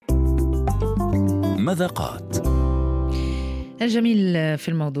مذاقات. الجميل في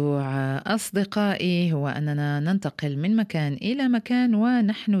الموضوع أصدقائي هو أننا ننتقل من مكان إلى مكان،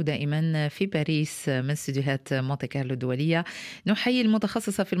 ونحن دائما في باريس من استديوهات مونتي كارلو الدولية. نحيي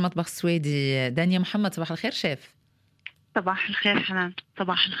المتخصصة في المطبخ السويدي دانيا. محمد، صباح الخير شيف. صباح الخير حنان.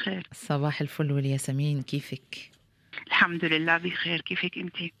 صباح الخير. صباح الفل والياسمين، كيفك؟ الحمد لله بخير، كيفك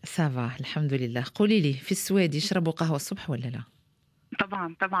انتي؟ سافا الحمد لله. قولي لي، في السويد يشربوا قهوة الصبح ولا لا؟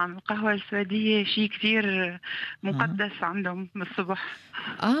 طبعا القهوة السويدية شيء كتير مقدس عندهم بالصبح.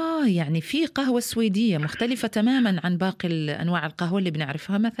 يعني في قهوة سويدية مختلفة تماما عن باقي أنواع القهوة اللي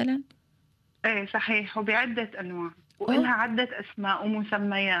بنعرفها مثلا؟ ايه صحيح، وبعدة انواع وإلها عدة اسماء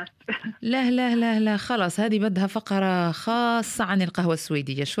ومسميات. لا لا لا لا، خلاص هذه بدها فقرة خاصة عن القهوة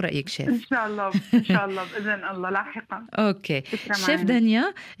السويدية. شو رأيك شيف؟ ان شاء الله بإذن الله لاحقا. اوكي شيف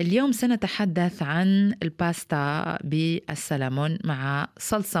دانيا، اليوم سنتحدث عن الباستا بالسلمون مع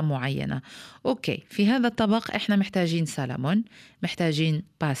صلصة معينة. اوكي، في هذا الطبق احنا محتاجين سلمون، محتاجين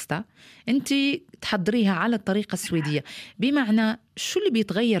باستا. انتي تحضريها على الطريقة السويدية، بمعنى شو اللي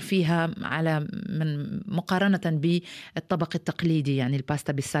بيتغير فيها من مقارنة بالطبق التقليدي، يعني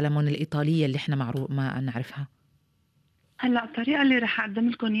الباستا بالسلمون الإيطالية اللي احنا ما نعرفها؟ هلا الطريقة اللي رح أقدم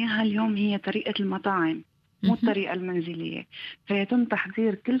لكم إياها اليوم هي طريقة المطاعم، مو الطريقة المنزلية. فيتم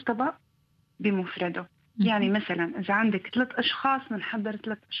تحضير كل طبق بمفرده. يعني مثلا إذا عندك 3 أشخاص بنحضر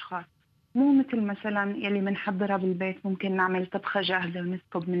 3 أشخاص، مو مثل مثلا يلي بنحضرها بالبيت ممكن نعمل طبخة جاهزة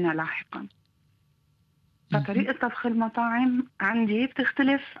ونسكب منها لاحقا. فطريقة طبخ المطاعم عندي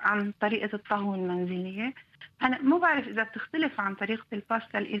بتختلف عن طريقة الطهو المنزلية. أنا ما بعرف إذا بتختلف عن طريقة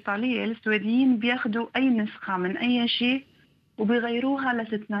الباستا الإيطالية. السويديين بياخدوا أي نسخة من أي شيء وبيغيروها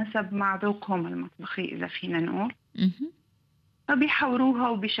لتتناسب مع ذوقهم المطبخي إذا فينا نقول. فبيحوروها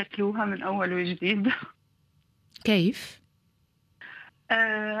وبيشكلوها من أول وجديد. كيف؟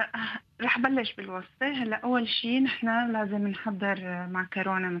 رح بلش بالوصفة. هلا أول شيء نحن لازم نحضر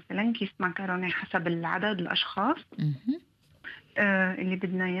معكرونة، مثلا كيس معكرونة حسب العدد الأشخاص اللي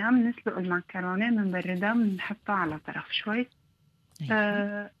بدنا إياه. بنسلق المعكرونة، بنبردها، بنحطها على طرف شوي.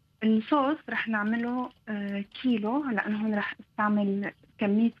 الصوص رح نعمله كيلو. هلا أنا هون رح استعمل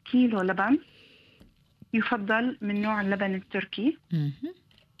كمية كيلو لبن، يفضل من نوع اللبن التركي.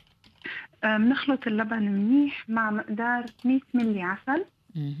 بنخلط اللبن منيح مع مقدار 100 ملي عسل،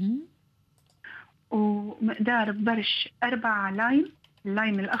 ومقدار برش 4 لايم،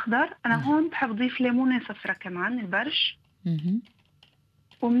 اللايم الأخضر. أنا هون بحب أضيف ليمونة صفرة كمان البرش.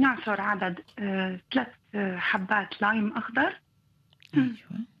 وبنعصر عدد 3 حبات لايم أخضر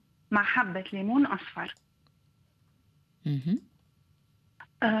مع حبة ليمون أصفر.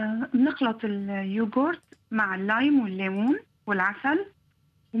 بنخلط اليوغورت مع اللايم والليمون والعسل،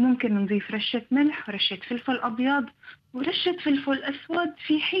 وممكن نضيف رشة ملح ورشة فلفل أبيض ورشة فلفل أسود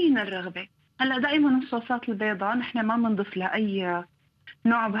في حين الرغبة. هلا دائما الصوصات البيضاء نحن ما بنضيف لها أي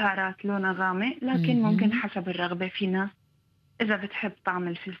نوع بهارات لونها غامق، لكن ممكن حسب الرغبة. في ناس إذا بتحب طعم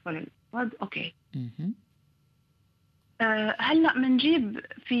الفلفل الأسود أوكي. هلا منجيب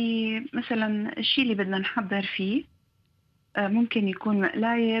في مثلا الشيء اللي بدنا نحضر فيه. ممكن يكون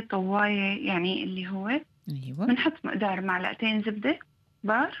مقلاية، طواية، يعني اللي هو بنحط مقدار 2 معلقة زبدة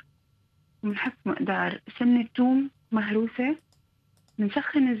بار، وبنحط مقدار سنة ثوم مهروسة.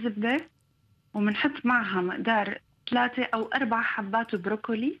 بنسخن الزبدة وبنحط معها مقدار 3 أو 4 حبات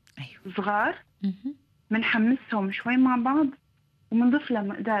بروكولي صغار. بنحمسهم شوي مع بعض، وبنضيف لها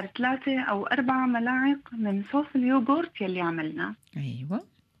مقدار 3 أو 4 ملاعق من صوص اليوغورت يلي عملناه.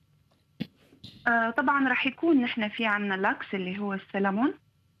 طبعا رح يكون نحن في عنا لاكس اللي هو السلمون.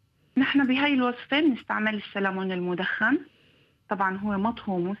 نحن بهاي الوصفة بنستعمل السلمون المدخن، طبعا هو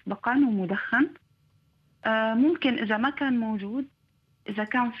مطهو مسبقا ومدخن. ممكن إذا ما كان موجود، إذا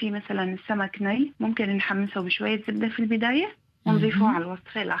كان في مثلا السمك ني، ممكن نحمسه بشوية زبدة في البداية ونضيفه على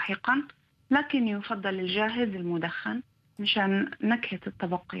الوصفة لاحقا، لكن يفضل الجاهز المدخن مشان نكهة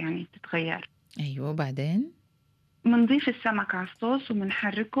الطبق يعني تتغير. بعدين منضيف السمك على الصوص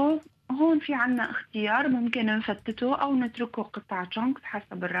ومنحركه. هون في عنا اختيار، ممكن نفتته أو نتركه قطع چونكس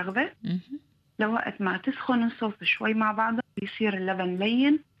حسب الرغبة. لوقت ما تسخن الصوص شوي مع بعضها بيصير اللبن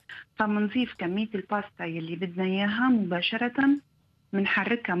لين، فمنضيف كمية الباستا يلي بدنا إياها مباشرة،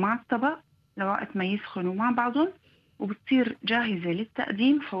 منحركها مع الطبق لوقت ما يسخنوا مع بعضهم، وبتصير جاهزة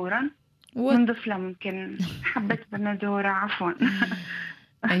للتقديم فورا. منضيف لها ممكن حبة بندورة، عفوا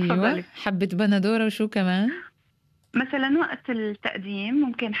حبة بندورة. وشو كمان؟ مثلا وقت التقديم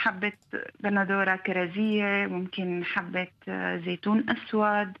ممكن حبة بندورة كرزية، ممكن حبة زيتون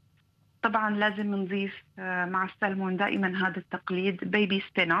أسود، طبعا لازم نضيف مع السلمون دائما هذا التقليد بيبي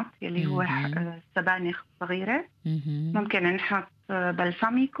سبينات اللي هو سبانخ صغيرة. ممكن نحط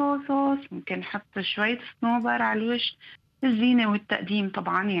بلساميكو صوص، ممكن نحط شوية صنوبر على الوش، الزينة والتقديم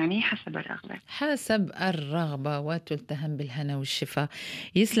طبعا يعني حسب الرغبة. حسب الرغبة، وتلتهم بالهنا والشفاء.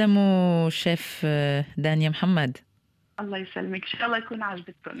 يسلموا شيف دانيا محمد. الله يسلمك، إن شاء الله يكون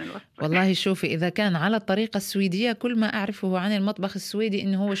عجبتكم الوصفة. والله شوفي، إذا كان على الطريقة السويدية، كل ما أعرفه عن المطبخ السويدي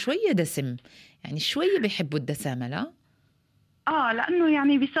إنه هو شوية دسم، يعني شوية بيحبوا الدسامة، لا؟ لأنه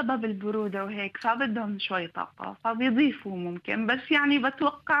يعني بسبب البرودة وهيك فبدهم شوي طاقة فبيضيفوا ممكن، بس يعني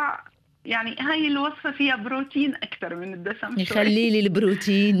بتوقع يعني هاي الوصفة فيها بروتين أكثر من الدسم شوي. يخلي لي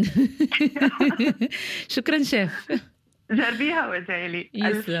البروتين. شكرا شيف. جربيها وادعي لي.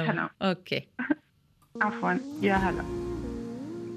 يسلم. أوكي. عفوا، يا هلا.